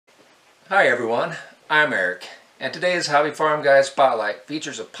Hi everyone, I'm Eric, and today's Hobby Farm Guy Spotlight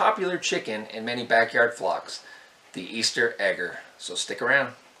features a popular chicken in many backyard flocks, the Easter egger, so stick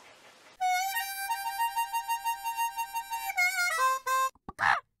around.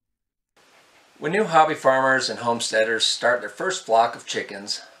 When new hobby farmers and homesteaders start their first flock of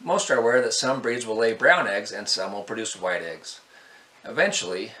chickens, most are aware that some breeds will lay brown eggs and some will produce white eggs.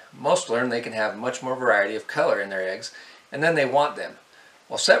 Eventually, most learn they can have much more variety of color in their eggs, and then they want them.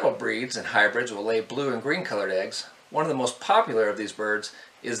 While several breeds and hybrids will lay blue and green colored eggs, one of the most popular of these birds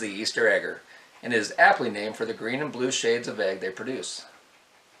is the Easter egger, and it is aptly named for the green and blue shades of egg they produce.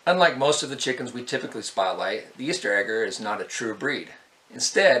 Unlike most of the chickens we typically spotlight, the Easter egger is not a true breed.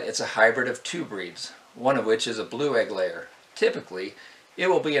 Instead, it's a hybrid of two breeds, one of which is a blue egg layer. Typically, it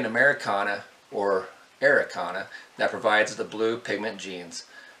will be an Americana or Araucana that provides the blue pigment genes.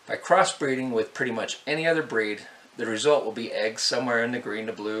 By crossbreeding with pretty much any other breed, the result will be eggs somewhere in the green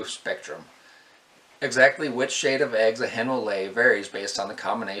to blue spectrum. Exactly which shade of eggs a hen will lay varies based on the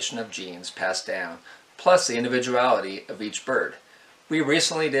combination of genes passed down, plus the individuality of each bird. We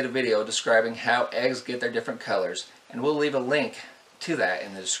recently did a video describing how eggs get their different colors, and we'll leave a link to that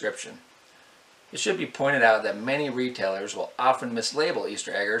in the description. It should be pointed out that many retailers will often mislabel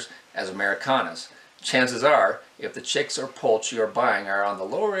Easter eggers as Americanas. Chances are, if the chicks or poults you are buying are on the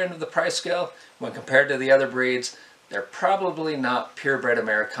lower end of the price scale, when compared to the other breeds, they're probably not purebred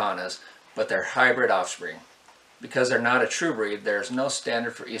Americanas, but they're hybrid offspring. Because they're not a true breed, there is no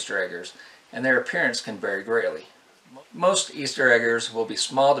standard for Easter eggers, and their appearance can vary greatly. Most Easter eggers will be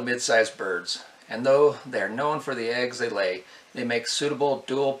small to mid-sized birds, and though they are known for the eggs they lay, they make suitable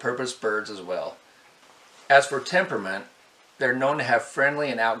dual-purpose birds as well. As for temperament, they're known to have friendly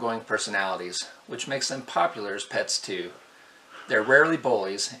and outgoing personalities, which makes them popular as pets too. They're rarely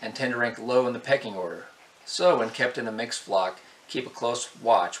bullies and tend to rank low in the pecking order, so when kept in a mixed flock, keep a close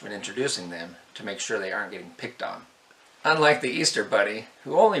watch when introducing them to make sure they aren't getting picked on. Unlike the Easter bunny,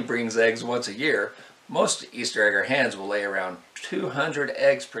 who only brings eggs once a year, most Easter egger hens will lay around 200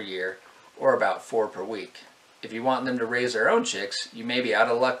 eggs per year, or about 4 per week. If you want them to raise their own chicks, you may be out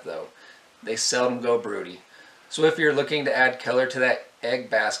of luck though. They seldom go broody. So if you're looking to add color to that egg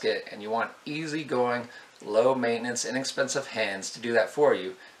basket and you want easygoing, low maintenance, inexpensive hens to do that for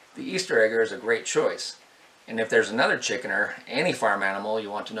you, the Easter egger is a great choice. And if there's another chicken or any farm animal you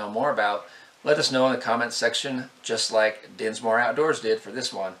want to know more about, let us know in the comments section, just like Dinsmore Outdoors did for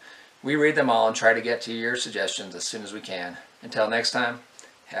this one. We read them all and try to get to your suggestions as soon as we can. Until next time,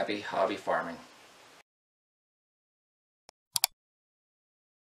 happy hobby farming.